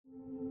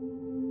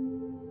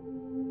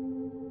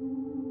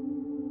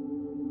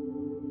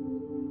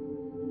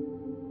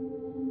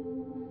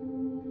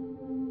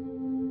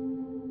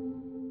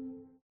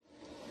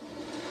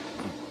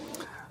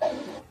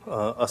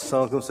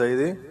As-salamu alaykum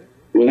Sayyidi.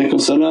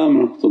 Walaikum salam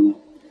wa rahmatullah.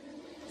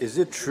 Is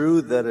it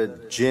true that a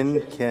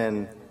jinn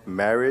can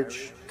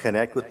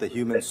connect with the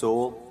human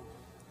soul?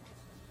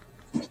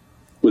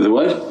 With a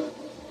what?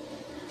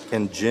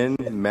 Can jinn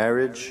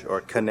marriage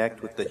or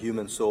connect with the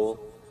human soul?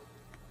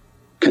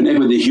 Connect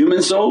with the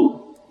human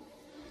soul?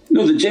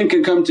 No, the jinn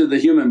can come to the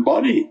human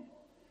body.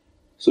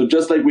 So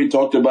just like we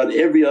talked about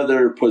every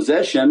other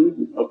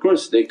possession, of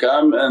course they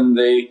come and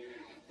they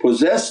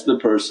possess the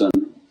person.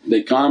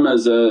 They come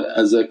as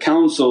a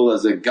counsel,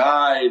 as a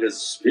guide,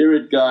 as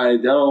spirit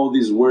guide, all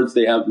these words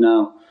they have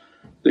now.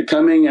 They're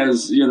coming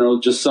as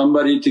just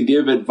somebody to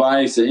give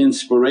advice, an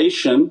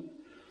inspiration.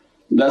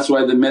 That's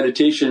why the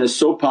meditation is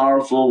so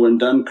powerful when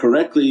done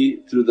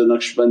correctly through the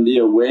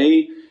Naqshbandiya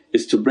way,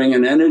 is to bring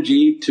an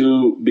energy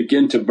to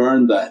begin to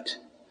burn that.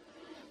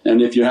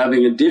 And if you're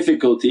having a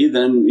difficulty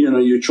then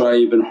you try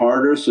even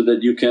harder so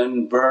that you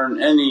can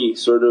burn any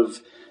sort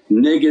of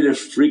negative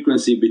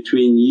frequency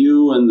between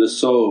you and the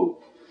soul.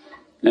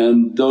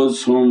 And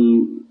those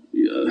whom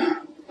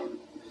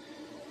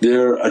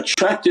they're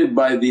attracted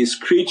by these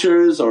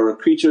creatures or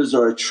creatures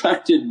are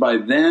attracted by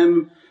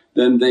them,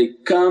 then they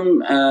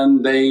come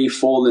and they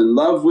fall in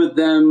love with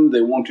them,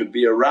 they want to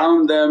be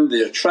around them,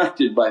 they're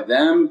attracted by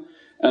them,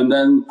 and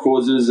then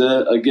causes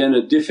again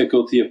a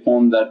difficulty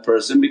upon that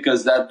person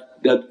because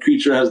that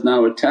creature has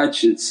now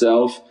attached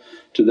itself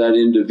to that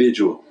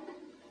individual.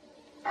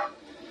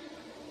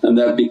 And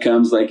that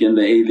becomes like in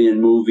the alien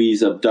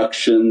movies,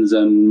 abductions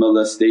and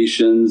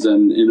molestations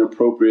and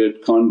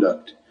inappropriate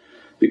conduct,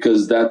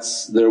 because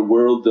that's their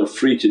world, they're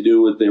free to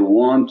do what they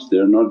want,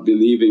 they're not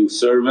believing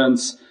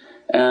servants.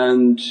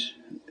 And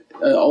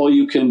all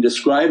you can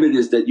describe it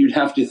is that you'd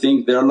have to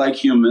think they're like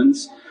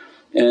humans,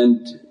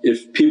 and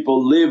if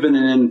people live in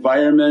an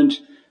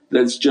environment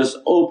that's just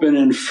open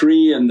and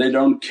free and they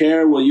don't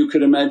care, well you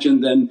could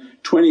imagine then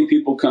 20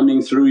 people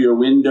coming through your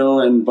window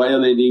and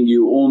violating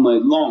you all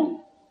night long.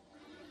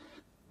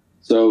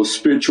 So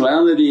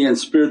spirituality and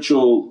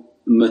spiritual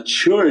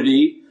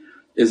maturity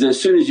is as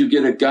soon as you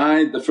get a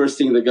guide, the first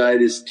thing the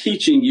guide is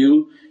teaching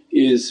you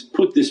is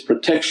put this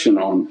protection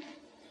on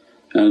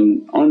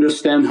and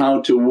understand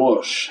how to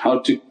wash, how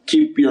to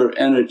keep your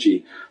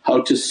energy,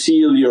 how to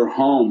seal your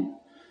home,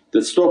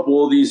 that stop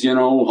all these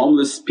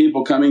homeless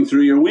people coming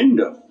through your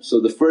window. So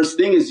the first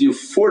thing is you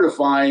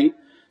fortify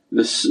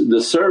the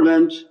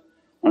servant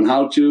on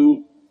how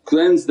to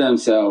cleanse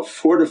themselves,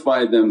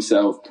 fortify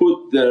themselves,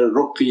 put their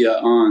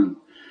ruqya on,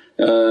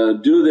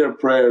 do their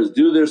prayers,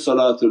 do their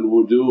salatul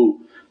wudu,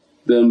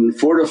 then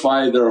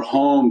fortify their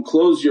home,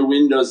 close your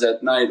windows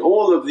at night.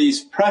 All of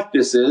these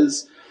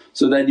practices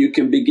so that you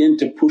can begin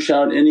to push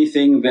out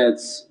anything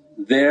that's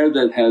there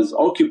that has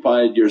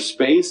occupied your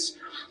space,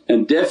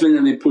 and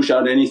definitely push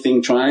out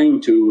anything trying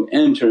to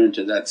enter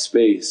into that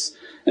space.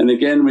 And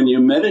again when you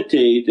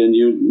meditate and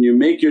you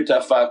make your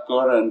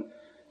tafakkur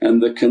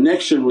and the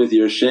connection with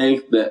your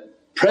shaykh, the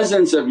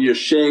presence of your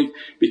shaykh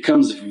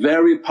becomes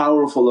very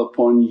powerful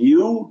upon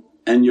you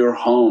and your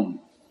home,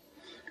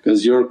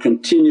 because you're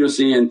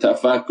continuously in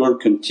tafakkur,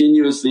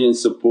 continuously in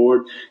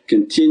support,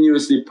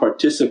 continuously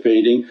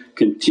participating,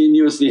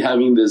 continuously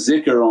having the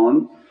zikr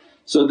on.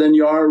 So then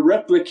you are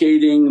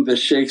replicating the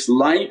shaykh's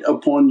light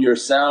upon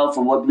yourself,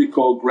 and what we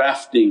call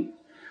grafting.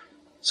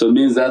 So it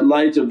means that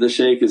light of the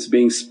shaykh is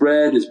being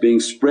spread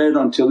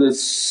until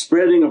it's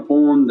spreading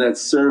upon that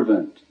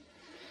servant.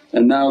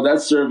 And now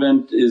that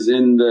servant is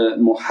in the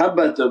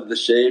muhabbat of the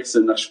shaykhs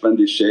and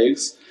Naqshbandi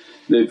shaykhs,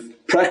 they've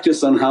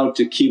practiced on how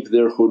to keep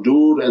their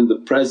hudur and the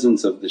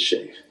presence of the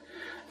shaykh.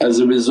 As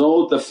a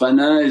result the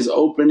fana is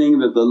opening,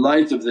 that the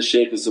light of the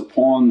shaykh is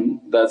upon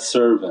that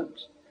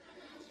servant,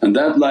 and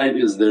that light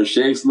is their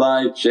shaykh's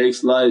light,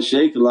 shaykh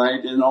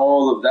light, and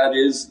all of that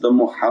is the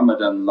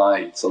Muhammadan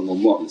light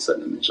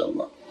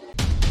inshaAllah.